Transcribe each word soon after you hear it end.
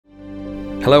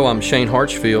Hello, I'm Shane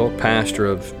Hartsfield, pastor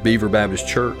of Beaver Baptist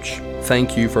Church.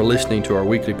 Thank you for listening to our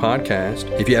weekly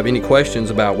podcast. If you have any questions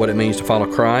about what it means to follow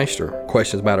Christ or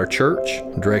questions about our church,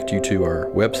 I direct you to our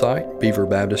website,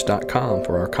 beaverbaptist.com,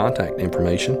 for our contact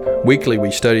information. Weekly, we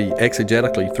study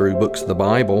exegetically through books of the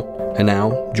Bible. And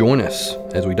now, join us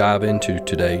as we dive into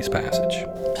today's passage.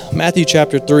 Matthew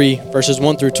chapter 3, verses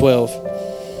 1 through 12.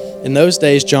 In those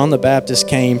days, John the Baptist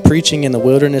came preaching in the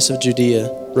wilderness of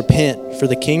Judea, "Repent, for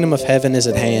the kingdom of heaven is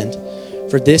at hand.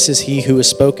 For this is he who is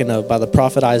spoken of by the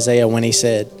prophet Isaiah when he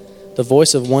said, the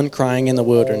voice of one crying in the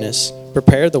wilderness,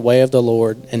 prepare the way of the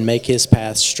Lord and make his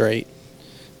path straight.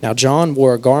 Now John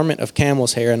wore a garment of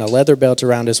camel's hair and a leather belt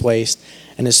around his waist,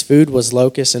 and his food was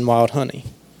locusts and wild honey.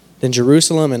 Then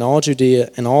Jerusalem and all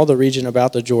Judea and all the region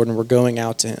about the Jordan were going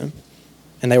out to him,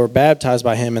 and they were baptized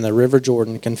by him in the river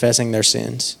Jordan, confessing their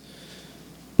sins.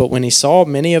 But when he saw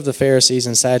many of the Pharisees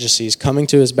and Sadducees coming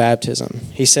to his baptism,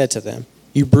 he said to them,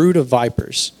 You brood of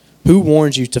vipers, who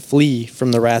warned you to flee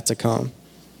from the wrath to come?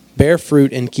 Bear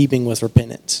fruit in keeping with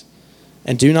repentance.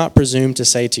 And do not presume to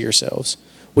say to yourselves,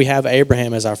 We have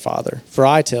Abraham as our father. For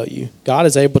I tell you, God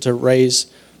is able to raise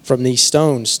from these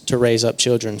stones to raise up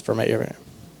children from Abraham.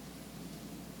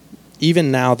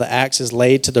 Even now the axe is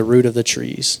laid to the root of the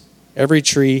trees. Every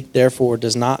tree, therefore,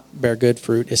 does not bear good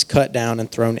fruit is cut down and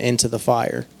thrown into the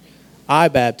fire. I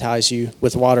baptize you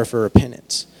with water for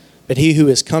repentance. But he who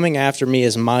is coming after me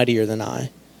is mightier than I,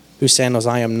 whose sandals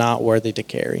I am not worthy to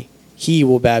carry. He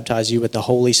will baptize you with the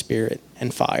Holy Spirit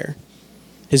and fire.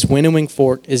 His winnowing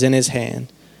fork is in his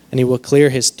hand, and he will clear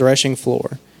his threshing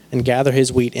floor and gather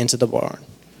his wheat into the barn.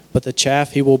 But the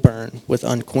chaff he will burn with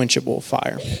unquenchable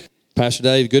fire. Pastor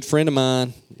Dave, good friend of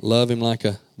mine, love him like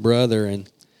a brother, and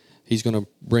he's going to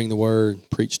bring the word,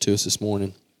 preach to us this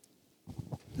morning.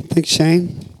 Thanks,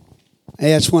 Shane.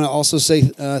 Hey, I just want to also say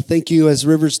thank you, as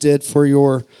Rivers did, for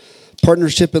your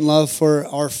partnership and love for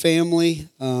our family.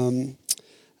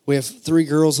 We have 3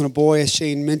 girls and a boy, as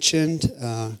Shane mentioned.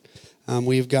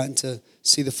 We've gotten to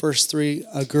see the first 3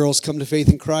 girls come to faith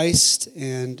in Christ,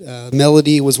 and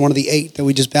Melody was one of the 8 that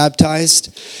we just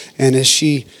baptized. And as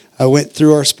she went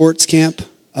through our sports camp,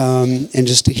 and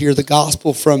just to hear the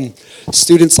gospel from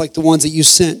students like the ones that you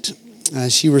sent,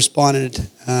 she responded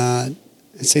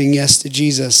and saying yes to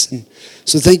Jesus. And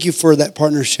so thank you for that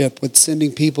partnership with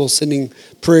sending people, sending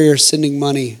prayers, sending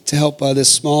money to help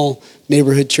this small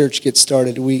neighborhood church get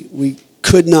started. We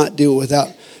could not do it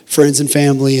without friends and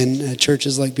family and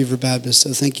churches like Beaver Baptist.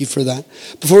 So thank you for that.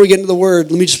 Before we get into the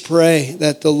word, let me just pray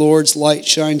that the Lord's light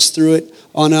shines through it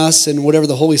on us, and whatever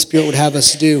the Holy Spirit would have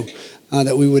us do,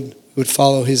 that we would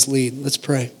follow his lead. Let's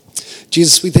pray.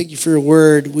 Jesus, we thank you for your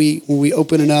word. When we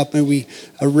open it up and we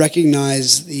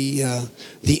recognize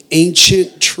the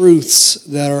ancient truths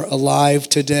that are alive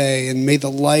today, and may the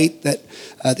light that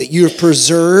you have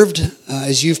preserved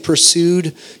as you've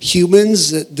pursued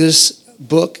humans, that this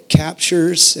book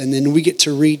captures, and then we get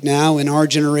to read now in our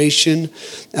generation,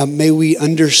 may we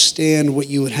understand what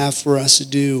you would have for us to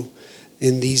do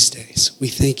in these days. We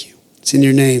thank you. It's in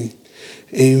your name.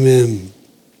 Amen.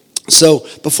 So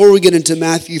before we get into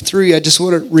Matthew 3, I just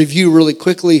want to review really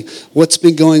quickly what's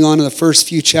been going on in the first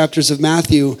few chapters of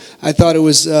Matthew. I thought it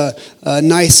was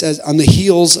nice, as on the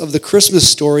heels of the Christmas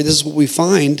story. This is what we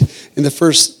find in the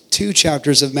first 2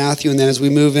 chapters of Matthew. And then as we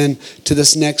move into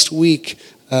this next week,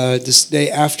 this day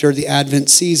after the Advent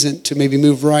season, to maybe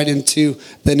move right into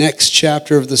the next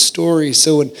chapter of the story.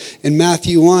 So in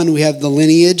Matthew 1, we have the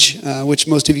lineage, which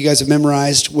most of you guys have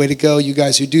memorized. Way to go, you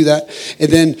guys who do that. And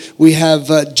then we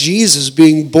have Jesus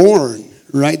being born,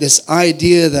 right? This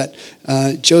idea that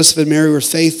Joseph and Mary were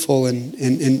faithful, and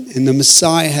the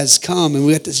Messiah has come. And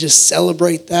we have to just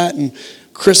celebrate that, and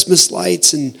Christmas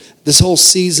lights, and this whole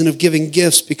season of giving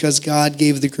gifts because God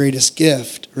gave the greatest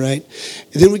gift, right?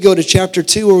 And then we go to chapter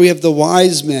 2 where we have the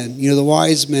wise men. You know, the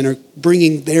wise men are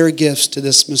bringing their gifts to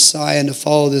this Messiah and to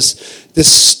follow this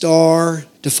star,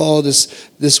 to follow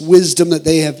this wisdom that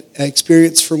they have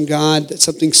experienced from God, that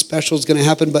something special is going to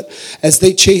happen. But as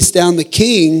they chase down the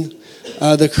king,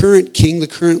 the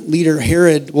current leader,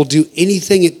 Herod, will do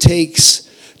anything it takes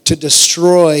to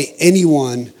destroy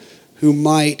anyone who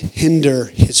might hinder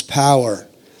his power.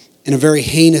 And a very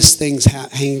heinous thing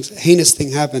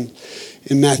happened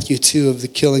in Matthew 2 of the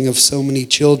killing of so many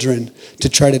children to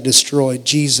try to destroy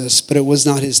Jesus. But it was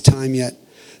not his time yet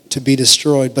to be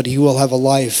destroyed. But he will have a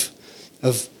life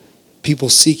of people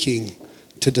seeking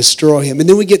to destroy him. And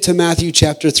then we get to Matthew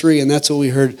chapter 3, and that's what we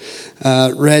heard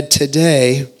read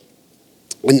today.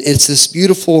 And it's this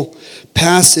beautiful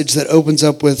passage that opens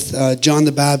up with John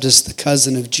the Baptist, the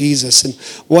cousin of Jesus. And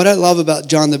what I love about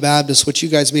John the Baptist, which you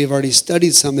guys may have already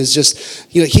studied some, is just,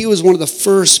 he was one of the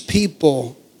first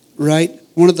people, right?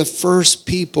 One of the first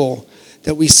people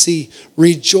that we see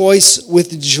rejoice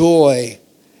with joy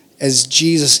as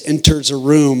Jesus enters a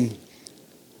room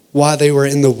while they were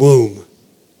in the womb.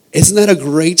 Isn't that a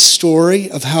great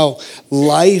story of how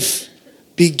life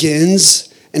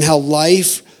begins and how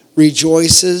life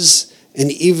rejoices?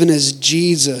 And even as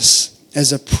Jesus,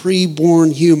 as a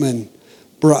preborn human,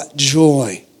 brought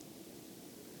joy.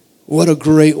 What a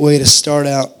great way to start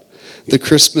out the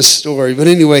Christmas story. But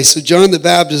anyway, so John the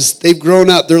Baptist, they've grown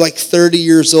up. They're like 30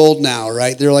 years old now,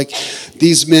 right? They're like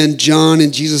these men, John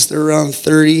and Jesus, they're around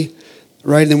 30,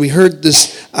 right? And then we heard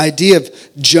this idea of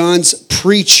John's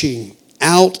preaching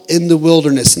out in the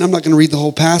wilderness. And I'm not going to read the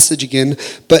whole passage again,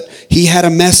 but he had a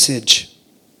message.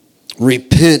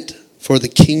 Repent, for the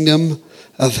kingdom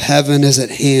of heaven is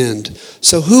at hand.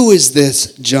 So who is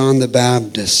this John the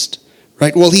Baptist?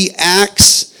 Right? Well, he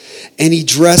acts and he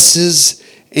dresses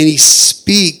and he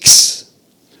speaks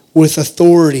with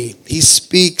authority. He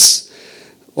speaks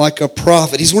like a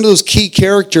prophet. He's one of those key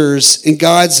characters in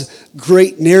God's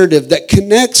great narrative that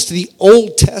connects to the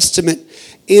Old Testament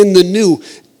and the New.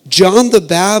 John the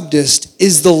Baptist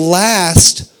is the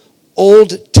last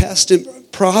Old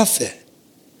Testament prophet,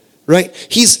 right?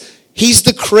 He's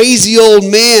the crazy old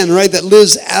man, right, that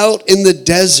lives out in the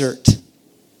desert,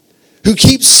 who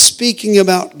keeps speaking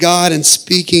about God and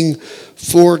speaking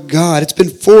for God. It's been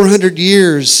 400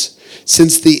 years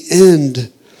since the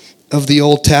end of the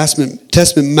Old Testament.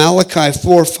 Malachi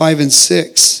 4, 5, and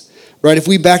 6. Right? If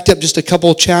we backed up just a couple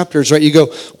of chapters, right?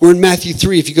 We're in Matthew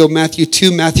 3. If you go Matthew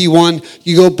 2, Matthew 1,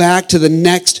 you go back to the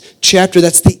next chapter.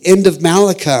 That's the end of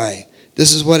Malachi.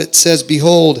 This is what it says.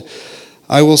 Behold,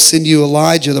 I will send you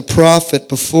Elijah the prophet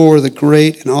before the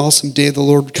great and awesome day of the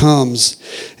Lord comes.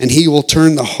 And he will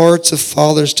turn the hearts of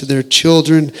fathers to their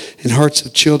children and hearts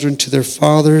of children to their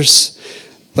fathers,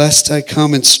 lest I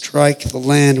come and strike the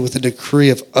land with a decree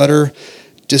of utter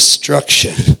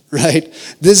destruction. Right?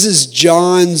 This is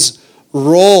John's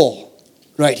role,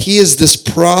 right? He is this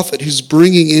prophet who's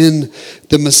bringing in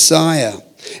the Messiah.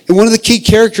 And one of the key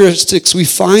characteristics we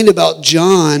find about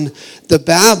John the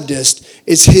Baptist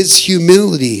is his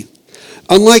humility.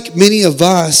 Unlike many of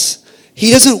us,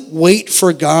 he doesn't wait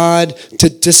for God to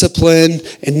discipline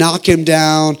and knock him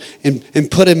down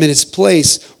and put him in his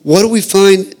place. What do we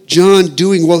find John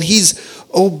doing? Well, he's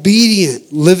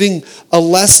obedient, living a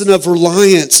lesson of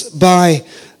reliance by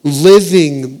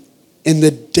living in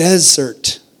the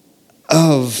desert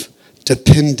of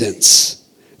dependence.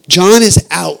 John is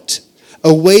out,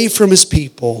 away from his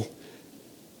people,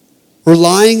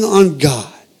 relying on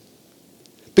God,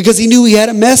 because he knew he had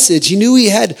a message. He knew he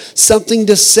had something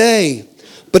to say,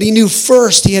 but he knew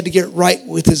first he had to get right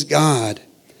with his God.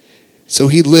 So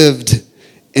he lived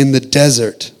in the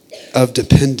desert of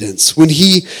dependence. When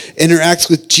he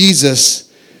interacts with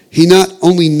Jesus, he not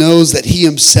only knows that he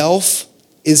himself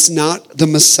is not the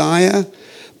Messiah,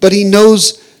 but he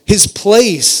knows his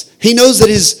place. He knows that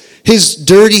his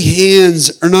dirty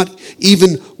hands are not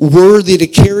even worthy to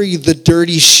carry the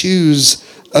dirty shoes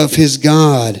of his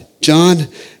God. John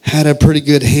had a pretty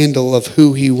good handle of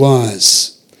who he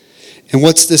was. And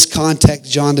what's this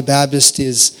context John the Baptist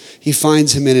is? He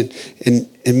finds him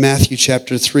in Matthew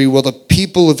chapter 3. Well, the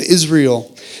people of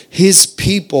Israel, his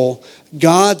people,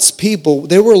 God's people,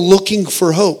 they were looking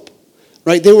for hope.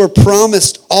 Right? They were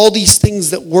promised all these things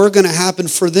that were going to happen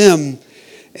for them,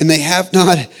 and they have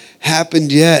not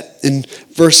happened yet. In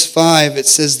verse 5, it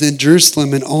says, Then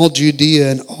Jerusalem and all Judea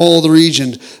and all the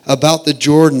region about the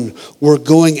Jordan were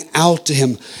going out to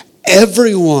him.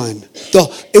 Everyone.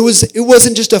 It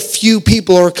wasn't just a few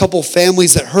people or a couple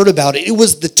families that heard about it. It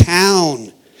was the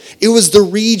town. It was the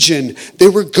region. They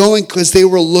were going because they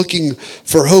were looking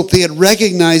for hope. They had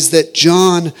recognized that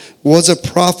John was a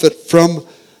prophet from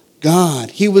God.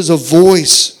 He was a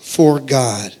voice for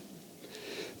God.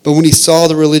 But when he saw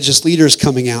the religious leaders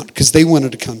coming out, because they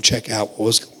wanted to come check out what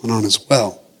was going on as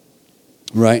well,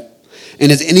 right?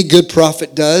 And as any good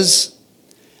prophet does,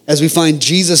 as we find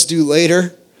Jesus do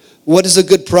later, what does a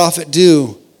good prophet do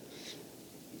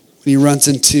when he runs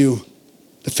into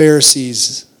the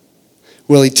Pharisees?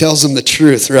 Well, he tells them the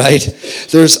truth, right?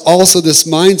 There's also this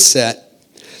mindset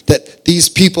that these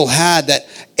people had, that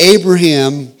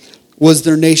Abraham was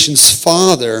their nation's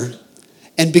father,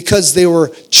 and because they were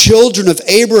children of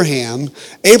Abraham,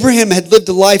 Abraham had lived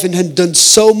a life and had done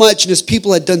so much, and his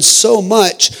people had done so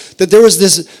much, that there was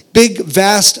this big,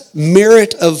 vast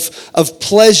merit of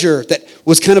pleasure that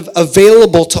was kind of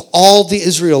available to all the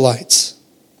Israelites.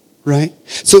 right?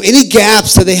 So any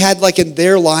gaps that they had like in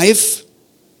their life,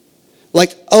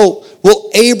 like, oh, well,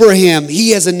 Abraham,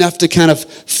 he has enough to kind of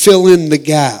fill in the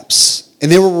gaps.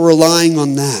 And they were relying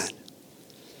on that.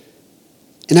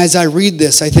 And as I read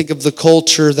this, I think of the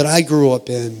culture that I grew up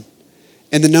in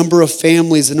and the number of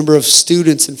families, the number of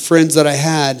students and friends that I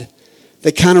had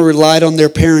that kind of relied on their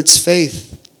parents' faith.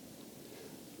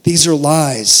 These are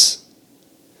lies.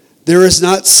 There is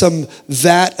not some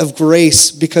vat of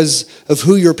grace because of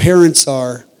who your parents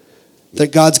are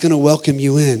that God's going to welcome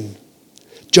you in.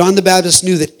 John the Baptist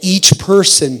knew that each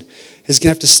person is going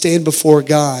to have to stand before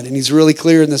God, and he's really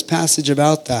clear in this passage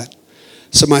about that.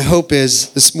 So my hope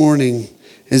is this morning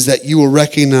is that you will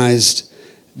recognize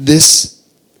this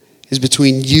is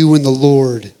between you and the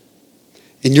Lord,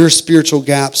 and your spiritual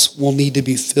gaps will need to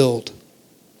be filled.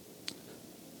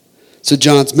 So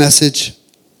John's message,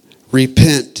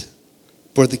 repent,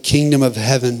 for the kingdom of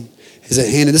heaven is at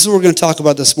hand. And this is what we're going to talk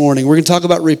about this morning. We're going to talk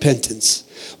about repentance.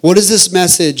 What is this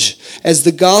message as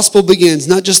the gospel begins?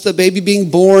 Not just the baby being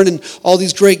born and all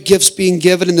these great gifts being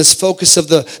given and this focus of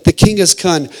the king has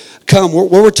come.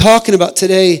 What we're talking about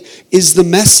today is the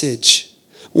message.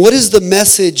 What is the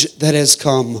message that has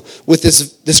come with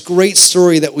this great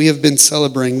story that we have been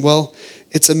celebrating? Well,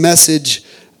 it's a message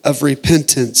of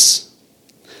repentance.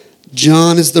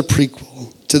 John is the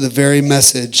prequel to the very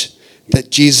message that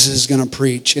Jesus is going to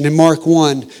preach. And in Mark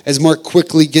 1, as Mark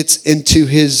quickly gets into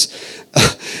his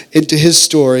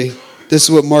story, this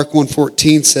is what Mark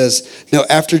 1:14 says. Now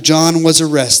after John was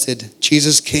arrested,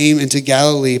 Jesus came into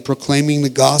Galilee proclaiming the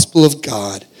gospel of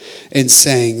God and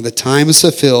saying, the time is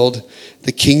fulfilled,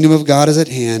 the kingdom of God is at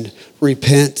hand,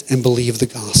 repent and believe the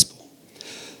gospel.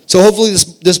 So hopefully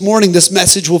this morning, this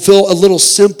message will feel a little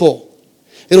simple.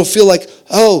 It'll feel like,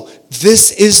 oh,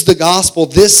 this is the gospel.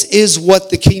 This is what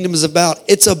the kingdom is about.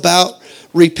 It's about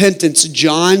repentance.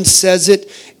 John says it.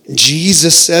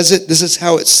 Jesus says it. This is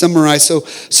how it's summarized.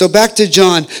 So back to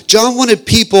John. John wanted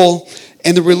people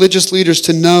and the religious leaders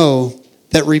to know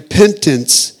that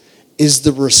repentance is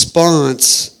the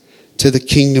response to the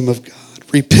kingdom of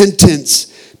God.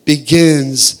 Repentance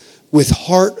begins with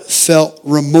heartfelt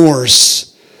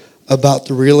remorse about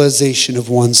the realization of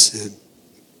one's sin.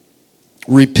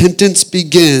 Repentance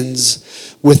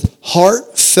begins with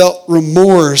heartfelt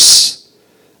remorse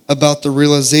about the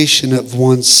realization of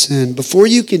one's sin. Before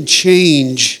you can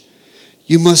change,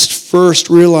 you must first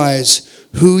realize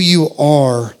who you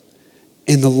are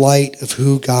in the light of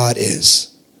who God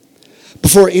is.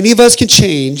 Before any of us can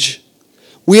change,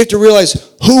 we have to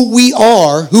realize who we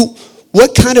are,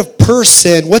 what kind of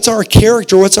person, what's our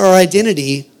character, what's our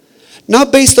identity,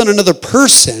 not based on another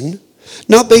person,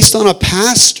 not based on a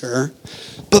pastor,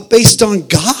 but based on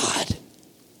God.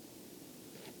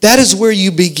 That is where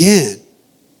you begin.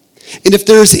 And if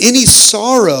there's any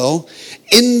sorrow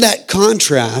in that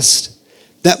contrast,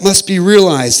 that must be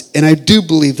realized. And I do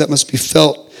believe that must be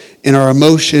felt in our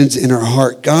emotions, in our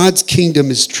heart. God's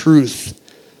kingdom is truth,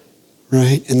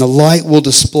 right? And the light will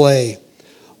display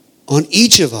on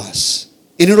each of us.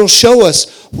 And it'll show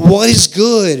us what is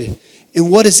good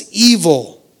and what is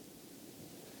evil.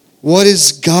 What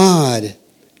is God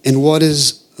and what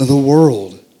is the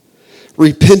world?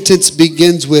 Repentance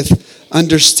begins with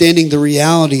understanding the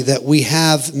reality that we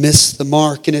have missed the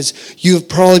mark. And as you have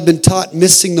probably been taught,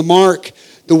 missing the mark,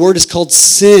 the word is called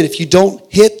sin. If you don't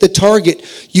hit the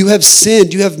target, you have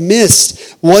sinned, you have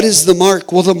missed. What is the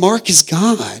mark? Well, the mark is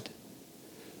God.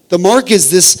 The mark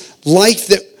is this life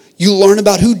that you learn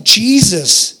about who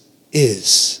Jesus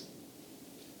is.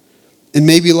 And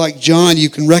maybe like John, you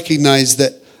can recognize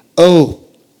that, oh,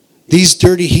 these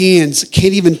dirty hands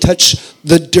can't even touch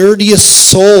the dirtiest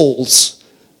souls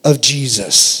of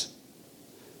Jesus.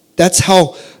 That's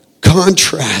how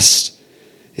contrast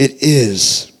it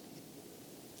is.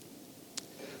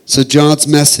 So John's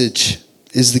message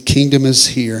is the kingdom is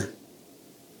here.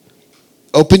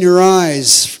 Open your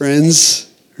eyes,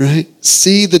 friends, right?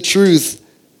 See the truth.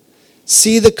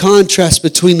 See the contrast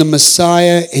between the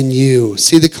Messiah and you.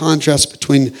 See the contrast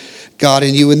between God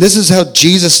and you. And this is how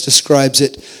Jesus describes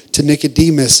it to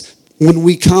Nicodemus when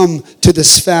we come to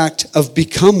this fact of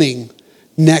becoming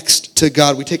next to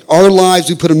God. We take our lives,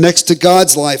 we put them next to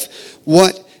God's life.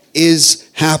 What is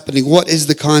happening? What is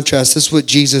the contrast? This is what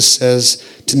Jesus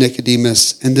says to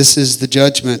Nicodemus, and this is the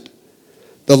judgment.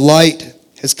 The light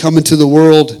has come into the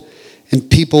world, and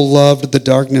people loved the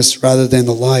darkness rather than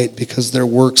the light because their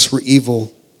works were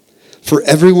evil. For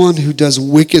everyone who does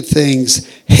wicked things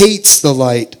hates the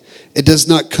light. It does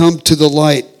not come to the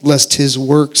light lest his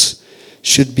works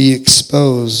should be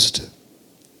exposed.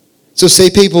 So say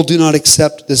people do not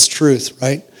accept this truth,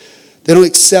 right? They don't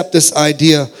accept this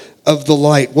idea of the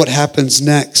light, what happens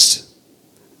next?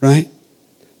 Right?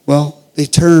 Well, they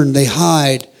turn, they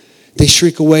hide, they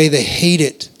shrink away, they hate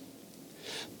it.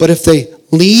 But if they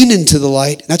lean into the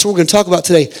light, and that's what we're going to talk about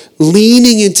today,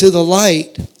 leaning into the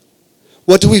light,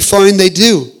 what do we find they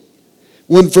do?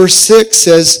 When verse 6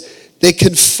 says they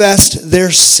confessed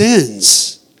their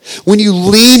sins. When you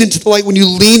lean into the light, when you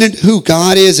lean into who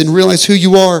God is and realize who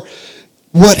you are,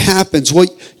 what happens? Well,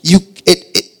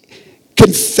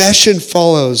 confession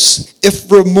follows.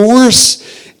 If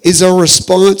remorse is our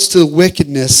response to the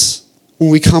wickedness when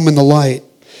we come in the light,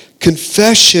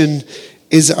 confession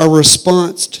is our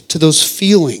response to those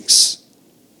feelings.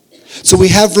 So we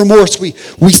have remorse.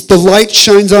 The light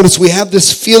shines on us. We have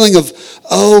this feeling of,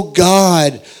 oh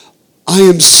God, I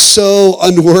am so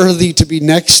unworthy to be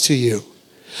next to you.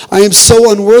 I am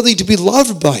so unworthy to be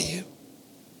loved by you.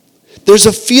 There's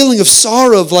a feeling of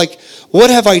sorrow of like, what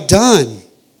have I done?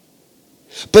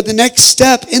 But the next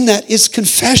step in that is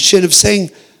confession of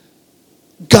saying,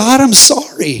 God, I'm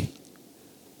sorry.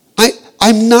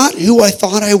 I'm not who I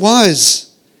thought I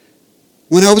was.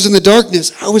 When I was in the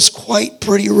darkness, I was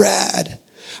pretty rad.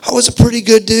 I was a pretty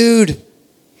good dude.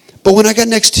 But when I got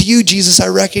next to you, Jesus, I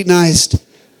recognized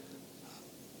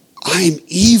I am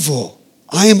evil.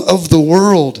 I am of the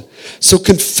world. So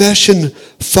confession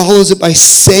follows it by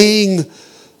saying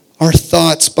our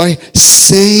thoughts, by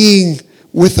saying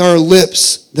with our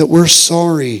lips that we're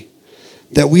sorry,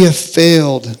 that we have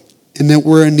failed, and that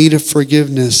we're in need of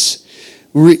forgiveness.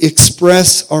 We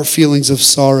express our feelings of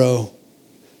sorrow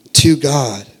to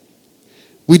God.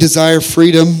 We desire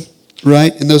freedom,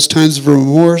 right? In those times of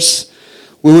remorse,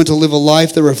 we want to live a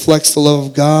life that reflects the love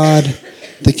of God,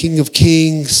 the King of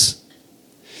Kings.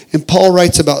 And Paul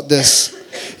writes about this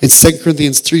in 2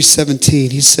 Corinthians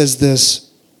 3:17. He says this,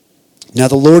 now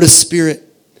the Lord is Spirit,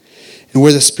 and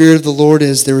where the Spirit of the Lord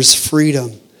is, there is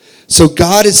freedom. So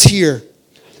God is here.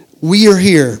 We are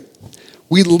here.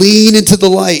 We lean into the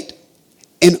light,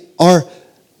 and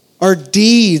our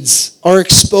deeds are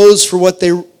exposed for what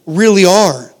they really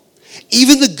are.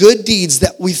 Even the good deeds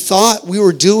that we thought we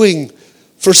were doing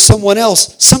for someone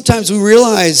else, sometimes we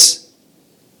realize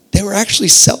they were actually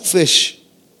selfish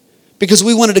because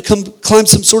we wanted to climb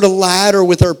some sort of ladder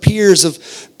with our peers of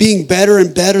being better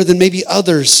and better than maybe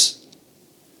others.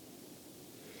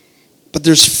 But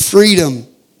there's freedom.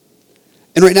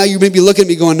 And right now you may be looking at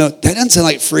me going, no, that doesn't sound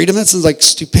like freedom. That sounds like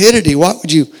stupidity. Why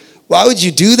would you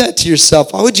do that to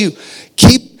yourself? Why would you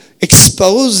keep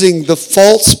exposing the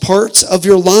false parts of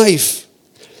your life?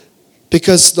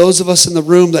 Because those of us in the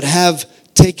room that have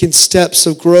taken steps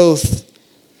of growth,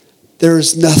 there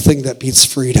is nothing that beats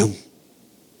freedom.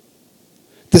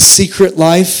 The secret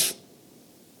life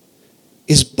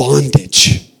is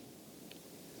bondage.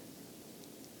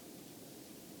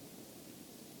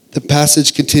 The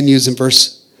passage continues in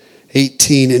verse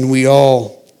 18, and we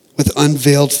all, with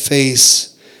unveiled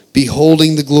face,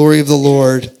 beholding the glory of the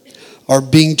Lord, are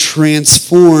being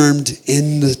transformed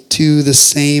into the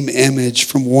same image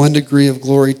from one degree of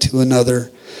glory to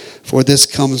another. For this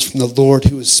comes from the Lord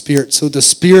who is Spirit. So the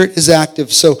Spirit is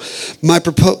active. So my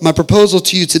proposal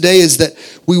to you today is that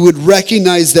we would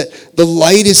recognize that the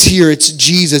light is here. It's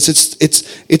Jesus.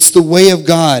 It's the way of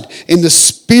God. And the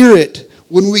Spirit,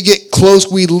 when we get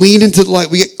close, we lean into the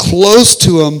light. We get close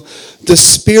to Him. The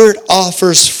Spirit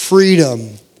offers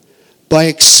freedom by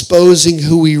exposing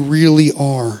who we really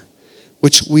are,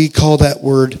 which we call that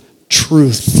word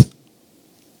truth.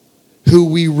 Who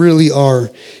we really are.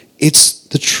 It's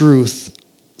the truth.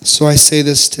 So I say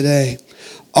this today.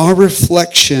 Our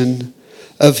reflection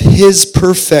of His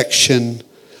perfection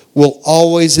will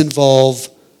always involve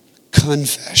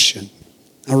confession.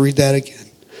 I'll read that again.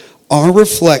 Our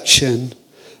reflection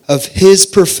of His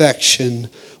perfection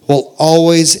will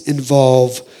always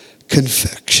involve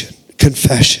confession.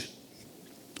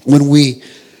 When we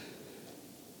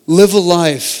live a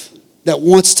life that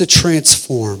wants to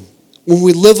transform, when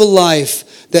we live a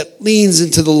life that leans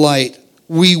into the light,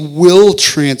 we will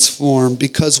transform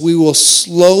because we will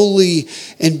slowly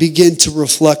and begin to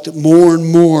reflect more and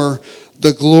more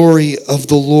the glory of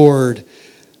the Lord.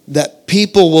 That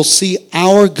people will see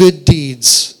our good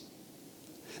deeds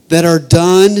that are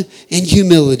done in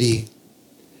humility,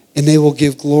 and they will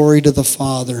give glory to the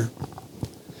Father.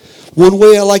 One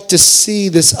way I like to see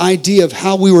this idea of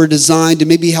how we were designed and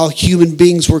maybe how human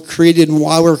beings were created and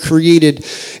why we're created,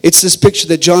 it's this picture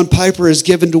that John Piper has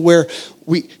given to where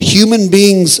human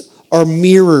beings are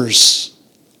mirrors,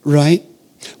 right?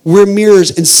 We're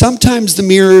mirrors, and sometimes the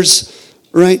mirrors,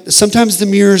 right? Sometimes the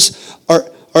mirrors are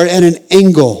at an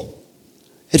angle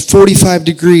at 45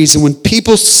 degrees, and when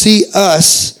people see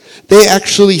us, they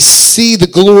actually see the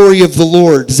glory of the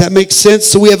Lord. Does that make sense?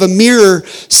 So we have a mirror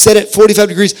set at 45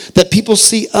 degrees that people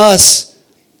see us,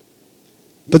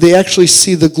 but they actually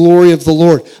see the glory of the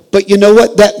Lord. But you know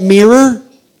what? That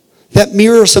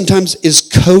mirror sometimes is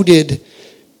coated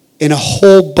in a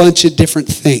whole bunch of different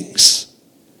things,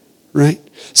 right?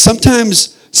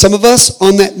 Sometimes some of us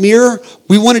on that mirror,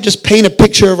 we want to just paint a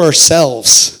picture of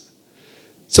ourselves.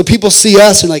 So people see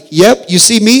us and like, yep, you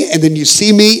see me, and then you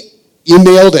see me, you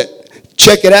nailed it.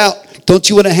 Check it out. Don't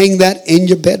you want to hang that in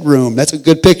your bedroom? That's a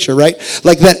good picture, right?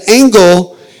 Like that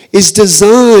angle is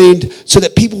designed so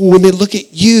that people, when they look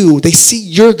at you, they see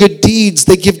your good deeds.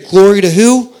 They give glory to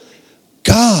who?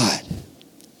 God.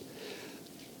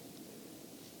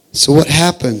 So what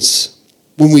happens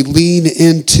when we lean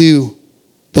into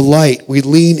the light? We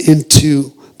lean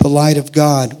into the light of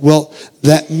God. Well,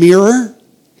 that mirror,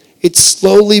 it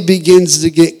slowly begins to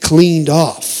get cleaned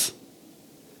off.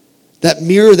 That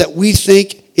mirror that we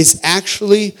think is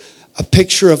actually a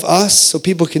picture of us so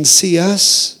people can see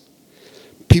us,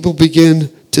 people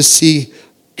begin to see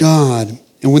God.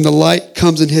 And when the light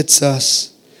comes and hits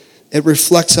us, it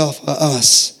reflects off of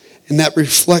us. And that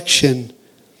reflection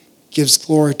gives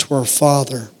glory to our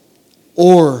Father.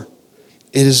 Or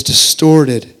it is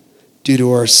distorted due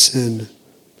to our sin.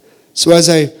 So as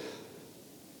I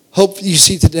hope you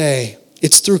see today,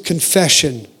 it's through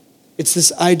confession. It's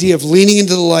this idea of leaning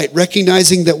into the light,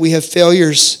 recognizing that we have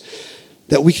failures,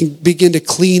 that we can begin to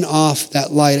clean off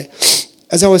that light.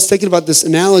 As I was thinking about this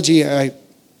analogy,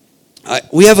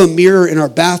 we have a mirror in our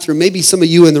bathroom. Maybe some of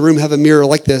you in the room have a mirror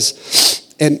like this.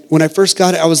 And when I first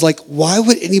got it, I was like, why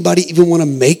would anybody even want to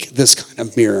make this kind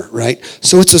of mirror, right?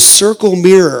 So it's a circle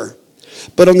mirror.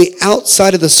 But on the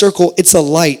outside of the circle, it's a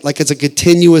light, like it's a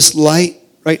continuous light,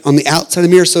 right? On the outside of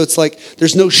the mirror, so it's like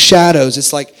there's no shadows.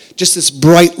 It's like just this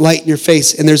bright light in your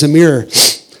face, and there's a mirror.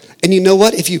 And you know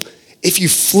what? If you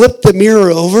flip the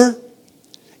mirror over,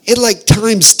 it like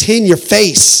times 10 your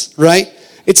face, right?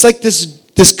 It's like this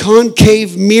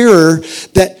concave mirror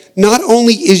that not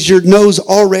only is your nose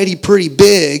already pretty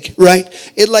big, right?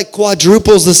 It like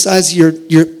quadruples the size of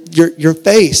your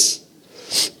face.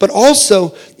 But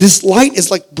also, this light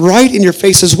is like bright in your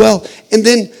face as well. And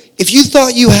then, if you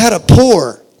thought you had a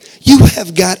pore, you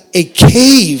have got a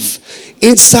cave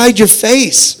inside your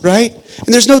face, right? And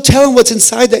there's no telling what's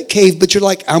inside that cave, but you're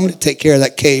like, I'm going to take care of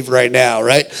that cave right now,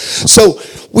 right? So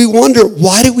we wonder,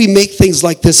 why do we make things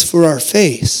like this for our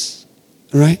face,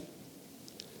 right?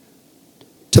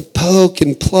 To poke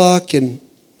and pluck and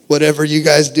whatever you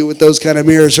guys do with those kind of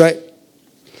mirrors, right?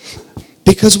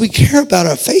 Because we care about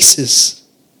our faces.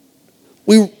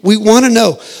 We want to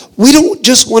know. We don't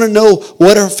just want to know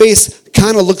what our face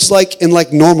kind of looks like in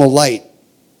like normal light.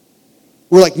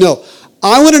 We're like, no,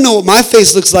 I want to know what my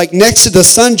face looks like next to the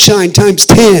sunshine times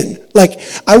 10. Like,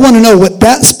 I want to know what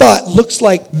that spot looks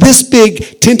like this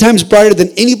big, 10 times brighter than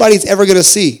anybody's ever going to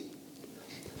see.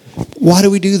 Why do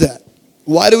we do that?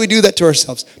 Why do we do that to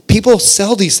ourselves? People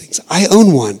sell these things. I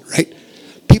own one, right?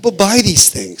 People buy these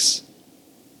things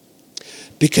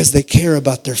because they care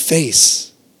about their face.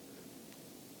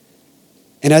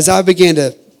 And as I began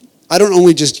to, I don't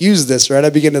only just use this, right? I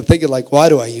began to think of like, why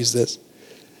do I use this?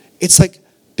 It's like,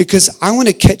 because I want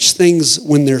to catch things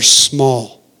when they're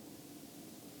small.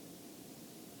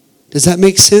 Does that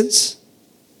make sense?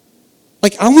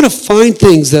 Like, I want to find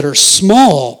things that are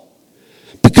small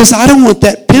because I don't want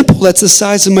that pimple that's the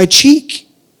size of my cheek.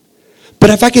 But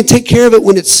if I can take care of it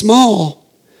when it's small,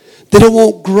 then it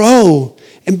won't grow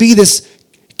and be this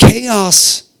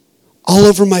chaos all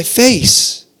over my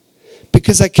face.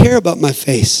 Because I care about my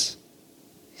face.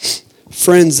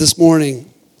 Friends, this morning,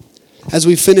 as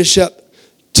we finish up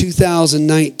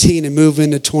 2019 and move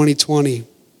into 2020,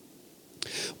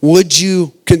 would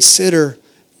you consider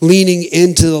leaning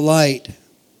into the light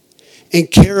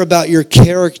and care about your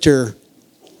character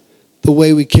the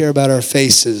way we care about our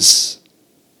faces?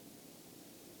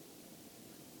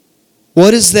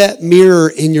 What is that mirror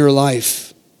in your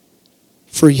life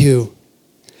for you?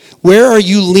 Where are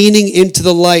you leaning into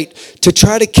the light to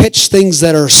try to catch things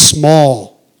that are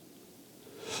small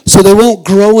so they won't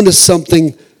grow into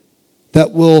something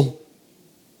that will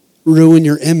ruin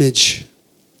your image?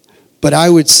 But I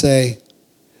would say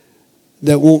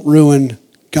that won't ruin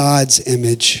God's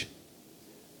image,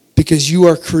 because you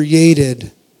are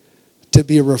created to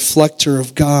be a reflector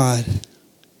of God.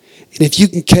 And if you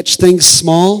can catch things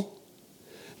small,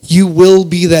 you will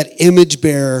be that image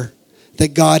bearer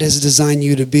that God has designed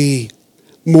you to be,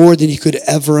 more than you could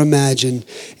ever imagine.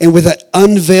 And with that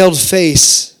unveiled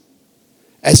face,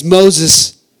 as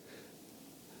Moses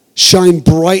shined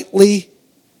brightly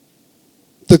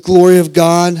the glory of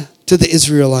God to the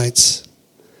Israelites,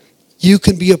 you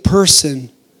can be a person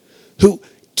who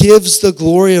gives the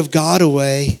glory of God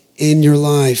away in your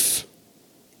life.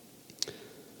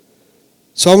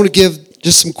 So I want to give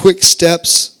just some quick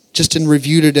steps just in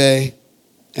review today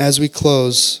as we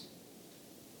close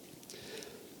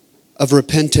of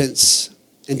repentance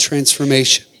and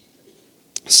transformation.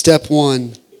 Step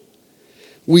 1,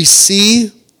 we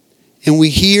see and we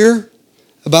hear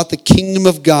about the kingdom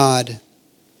of God,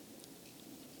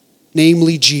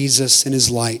 namely Jesus and his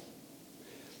light.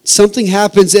 Something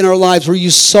happens in our lives where you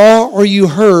saw or you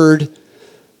heard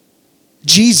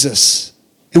Jesus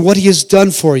and what he has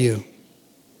done for you.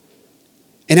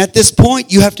 And at this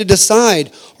point, you have to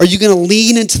decide, are you going to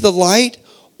lean into the light,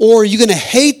 or are you going to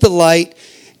hate the light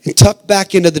and tuck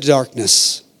back into the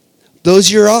darkness?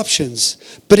 Those are your options.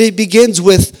 But it begins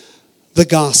with the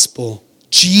gospel,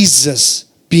 Jesus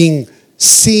being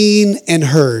seen and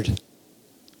heard.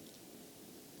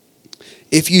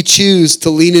 If you choose to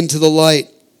lean into the light,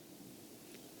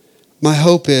 my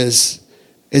hope is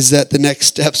that the next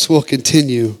steps will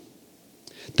continue,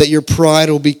 that your pride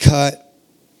will be cut,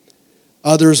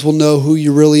 others will know who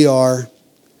you really are,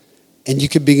 and you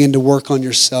can begin to work on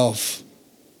yourself.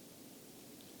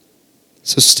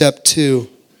 So step 2,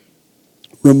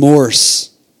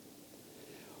 remorse.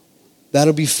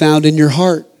 That'll be found in your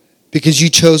heart because you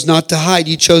chose not to hide.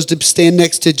 You chose to stand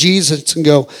next to Jesus and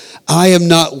go, I am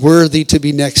not worthy to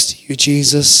be next to you,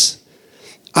 Jesus.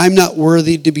 I'm not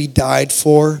worthy to be died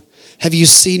for. Have you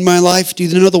seen my life? Do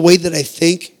you know the way that I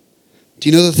think? Do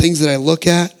you know the things that I look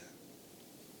at?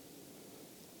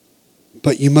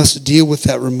 But you must deal with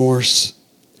that remorse.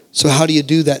 So how do you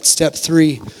do that? Step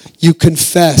 3, you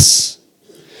confess.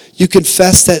 You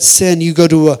confess that sin. You go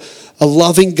to a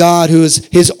loving God who is,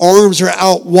 his arms are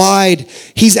out wide.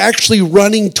 He's actually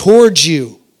running towards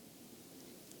you,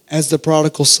 as the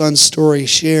prodigal son story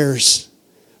shares,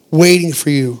 waiting for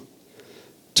you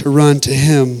to run to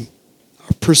him.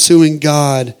 Our pursuing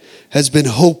God has been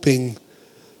hoping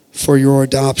for your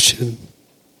adoption.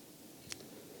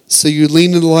 So you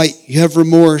lean in the light, you have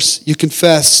remorse, you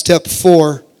confess. Step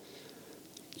 4,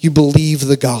 you believe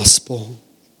the gospel.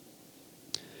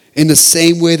 In the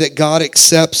same way that God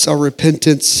accepts our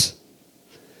repentance,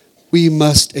 we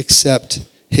must accept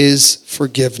his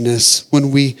forgiveness.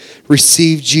 When we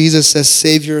receive Jesus as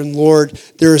Savior and Lord,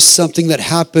 there is something that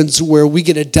happens where we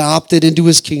get adopted into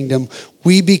his kingdom.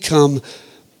 We become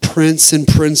prince and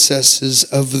princesses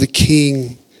of the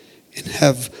King and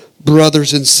have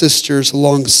brothers and sisters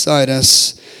alongside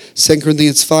us. 2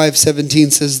 Corinthians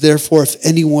 5:17 says, therefore, if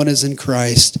anyone is in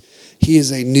Christ, he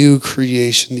is a new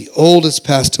creation. The old has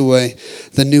passed away,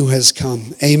 the new has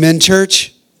come. Amen,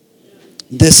 church?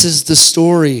 This is the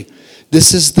story.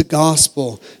 This is the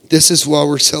gospel. This is why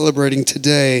we're celebrating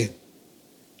today.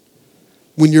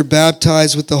 When you're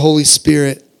baptized with the Holy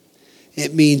Spirit,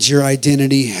 it means your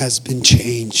identity has been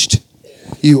changed.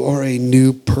 You are a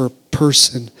new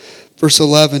person. Verse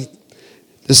 11,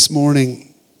 this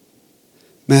morning,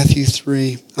 Matthew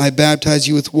 3, I baptize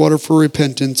you with water for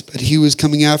repentance, but he who is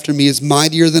coming after me is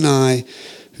mightier than I,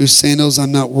 whose sandals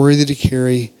I'm not worthy to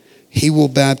carry. He will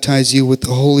baptize you with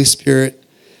the Holy Spirit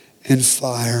and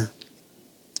fire.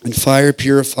 And fire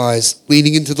purifies.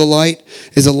 Leaning into the light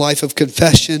is a life of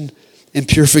confession and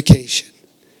purification.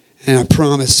 And I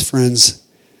promise, friends,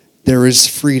 there is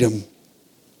freedom.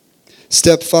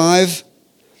 Step 5,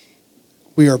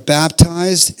 we are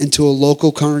baptized into a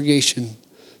local congregation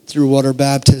through water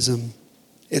baptism.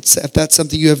 If that's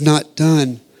something you have not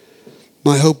done,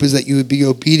 my hope is that you would be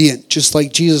obedient, just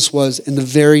like Jesus was in the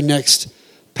very next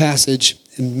passage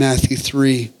in Matthew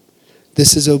 3.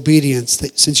 This is obedience.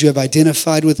 That since you have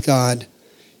identified with God,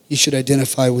 you should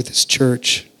identify with his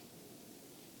church.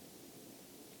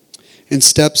 In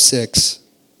step 6,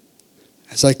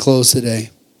 as I close today,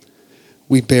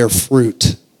 we bear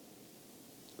fruit.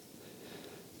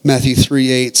 Matthew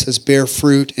 3:8 says, bear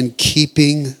fruit in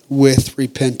keeping with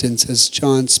repentance, as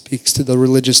John speaks to the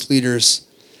religious leaders.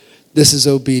 This is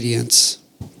obedience.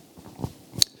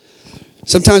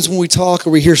 Sometimes when we talk or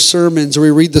we hear sermons or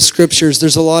we read the scriptures,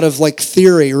 there's a lot of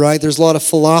theory, right? There's a lot of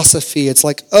philosophy. It's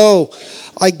like, oh,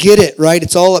 I get it, right?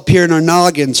 It's all up here in our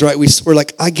noggins, right? We're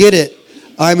like, I get it.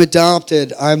 I'm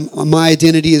adopted. My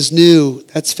identity is new.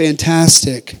 That's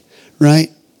fantastic,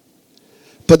 right?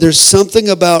 But there's something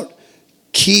about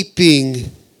keeping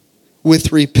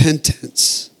with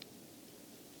repentance.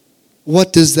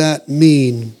 What does that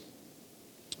mean?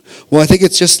 Well, I think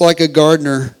it's just like a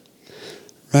gardener,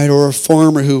 right? Or a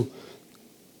farmer who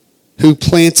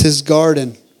plants his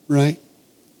garden, right?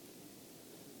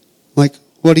 Like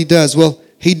what he does. Well,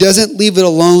 he doesn't leave it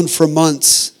alone for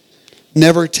months,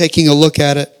 never taking a look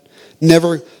at it,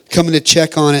 never coming to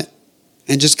check on it,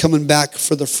 and just coming back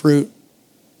for the fruit.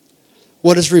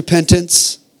 What is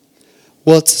repentance?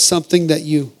 Well, it's something that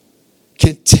you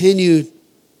continue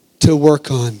to work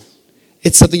on.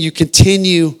 It's something you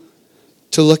continue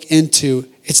to look into.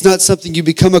 It's not something you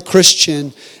become a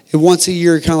Christian and once a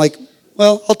year kind of like,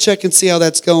 well, I'll check and see how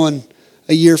that's going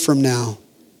a year from now.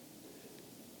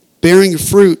 Bearing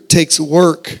fruit takes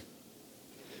work.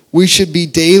 We should be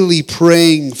daily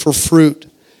praying for fruit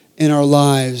in our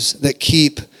lives that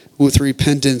keep with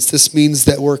repentance. This means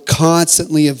that we're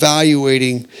constantly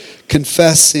evaluating,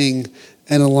 confessing,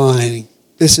 and aligning.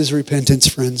 This is repentance,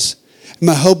 friends. And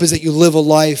my hope is that you live a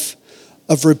life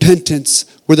of repentance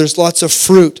where there's lots of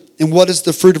fruit. And what is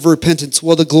the fruit of repentance?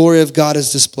 Well, the glory of God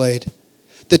is displayed.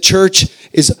 The church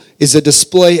is a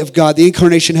display of God. The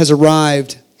incarnation has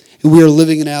arrived, and we are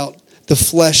living it out. The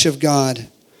flesh of God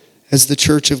as the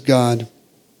church of God.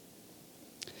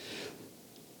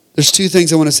 There's two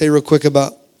things I want to say real quick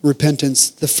about repentance.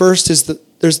 The first is that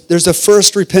there's a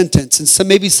first repentance. And so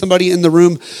maybe somebody in the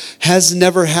room has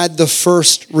never had the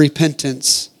first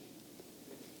repentance.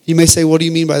 You may say, what do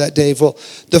you mean by that, Dave? Well,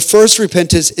 the first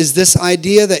repentance is this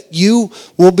idea that you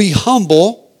will be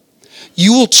humble.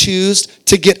 You will choose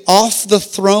to get off the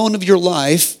throne of your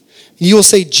life. You will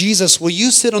say, Jesus, will you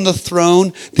sit on the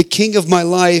throne, the King of my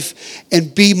life,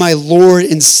 and be my Lord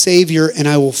and Savior, and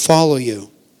I will follow you.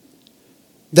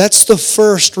 That's the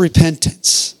first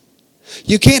repentance.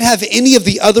 You can't have any of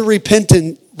the other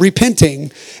repenting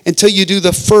until you do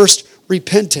the first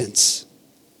repentance.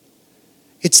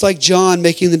 It's like John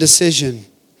making the decision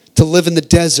to live in the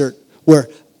desert where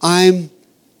I'm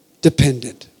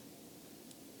dependent.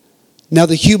 Now,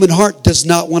 the human heart does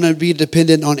not want to be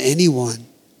dependent on anyone.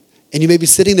 And you may be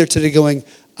sitting there today going,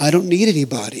 I don't need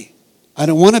anybody. I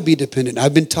don't want to be dependent.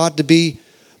 I've been taught to be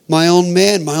my own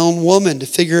man, my own woman, to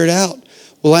figure it out.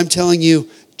 Well, I'm telling you,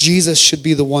 Jesus should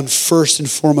be the one first and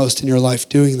foremost in your life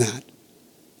doing that.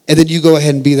 And then you go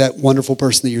ahead and be that wonderful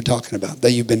person that you're talking about,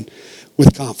 that you've been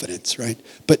with confidence, right?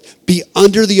 But be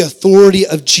under the authority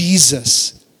of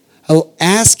Jesus. I'll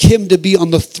ask him to be on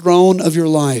the throne of your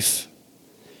life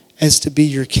as to be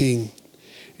your king.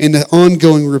 And the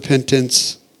ongoing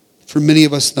repentance, for many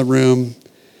of us in the room,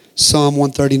 Psalm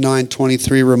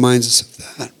 139:23 reminds us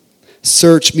of that.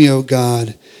 Search me, O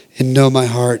God, and know my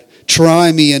heart.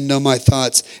 Try me and know my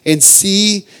thoughts, and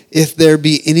see if there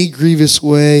be any grievous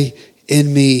way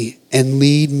in me, and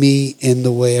lead me in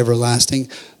the way everlasting.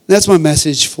 That's my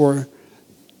message for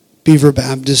Beaver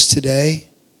Baptist today,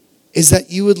 is that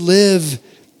you would live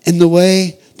in the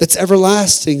way that's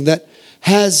everlasting, that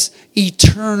has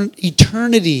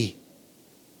eternity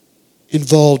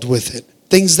involved with it.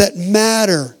 Things that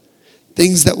matter.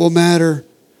 Things that will matter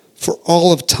for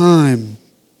all of time.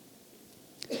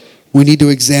 We need to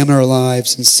examine our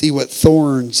lives and see what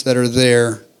thorns that are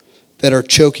there that are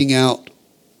choking out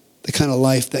the kind of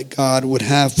life that God would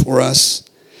have for us.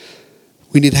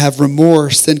 We need to have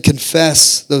remorse and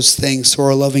confess those things to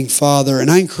our loving Father. And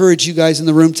I encourage you guys in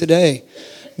the room today,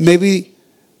 maybe,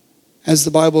 as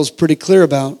the Bible is pretty clear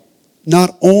about,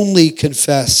 not only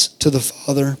confess to the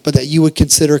Father, but that you would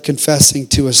consider confessing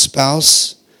to a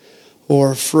spouse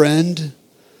or a friend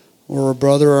or a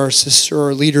brother or a sister or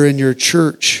a leader in your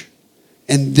church,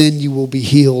 and then you will be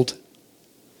healed.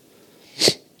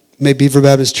 May Beaver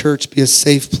Baptist Church be a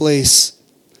safe place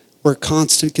where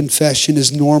constant confession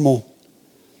is normal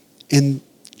and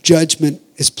judgment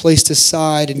is placed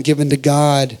aside and given to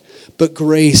God, but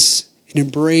grace and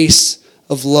embrace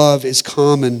of love is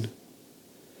common.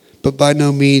 But by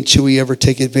no means should we ever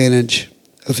take advantage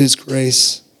of his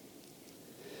grace.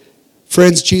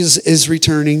 Friends, Jesus is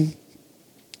returning.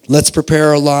 Let's prepare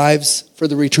our lives for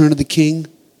the return of the King.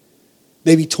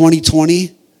 Maybe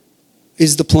 2020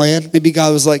 is the plan. Maybe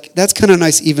God was like, that's kind of a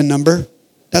nice even number.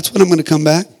 That's when I'm going to come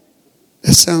back.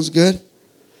 That sounds good.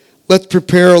 Let's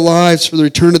prepare our lives for the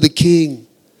return of the King.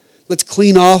 Let's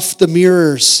clean off the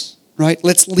mirrors, right?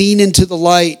 Let's lean into the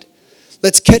light.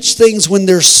 Let's catch things when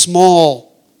they're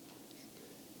small.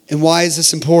 And why is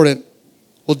this important?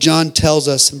 Well, John tells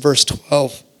us in verse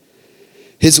 12,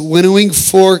 his winnowing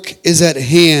fork is at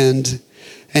hand,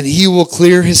 and he will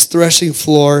clear his threshing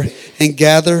floor and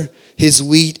gather his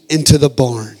wheat into the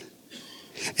barn.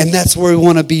 And that's where we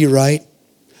want to be, right?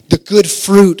 The good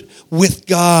fruit with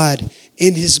God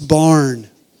in his barn.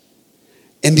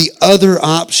 And the other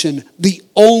option, the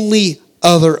only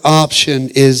other option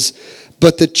is,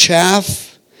 but the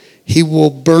chaff he will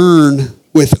burn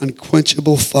with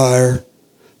unquenchable fire.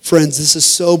 Friends, this is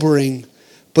sobering,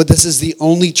 but this is the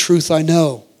only truth I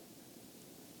know.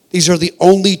 These are the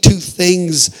only two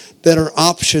things that are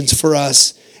options for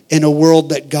us in a world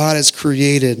that God has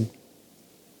created.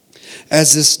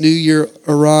 as this new year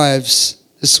arrives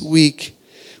this week,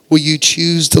 will you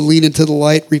choose to lean into the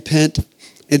light, repent,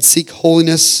 and seek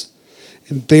holiness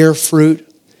and bear fruit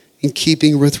in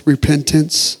keeping with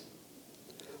repentance?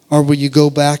 Or will you go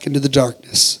back into the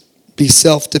darkness, be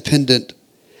self-dependent,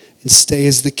 and stay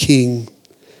as the king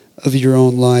of your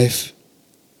own life?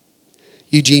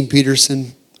 Eugene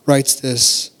Peterson writes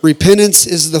this: repentance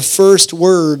is the first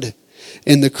word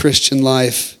in the Christian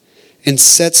life and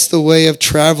sets the way of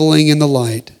traveling in the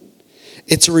light.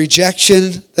 It's a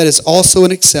rejection that is also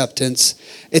an acceptance.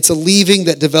 It's a leaving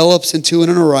that develops into an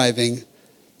arriving.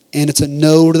 And it's a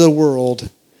no to the world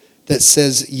that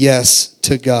says yes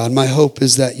to God. My hope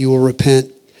is that you will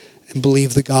repent and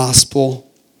believe the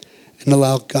gospel and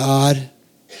allow God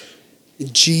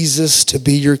and Jesus to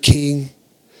be your king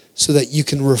so that you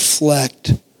can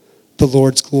reflect the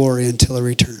Lord's glory until he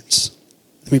returns.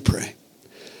 Let me pray.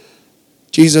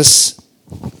 Jesus,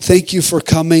 thank you for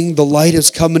coming. The light has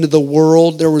come into the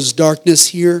world. There was darkness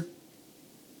here.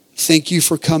 Thank you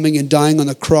for coming and dying on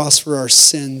the cross for our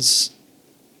sins.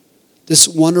 This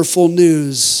wonderful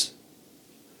news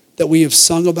that we have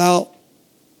sung about.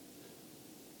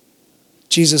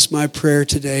 Jesus, my prayer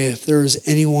today, if there is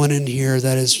anyone in here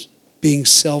that is being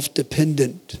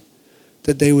self-dependent,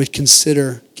 that they would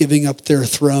consider giving up their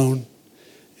throne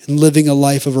and living a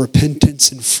life of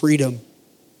repentance and freedom,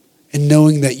 and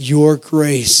knowing that your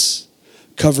grace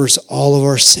covers all of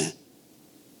our sin.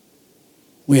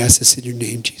 We ask this in your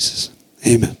name, Jesus.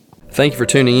 Amen. Thank you for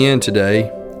tuning in today.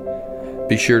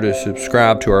 Be sure to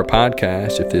subscribe to our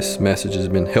podcast if this message has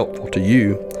been helpful to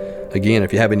you. Again,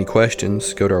 if you have any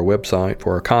questions, go to our website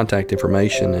for our contact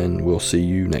information, and we'll see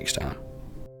you next time.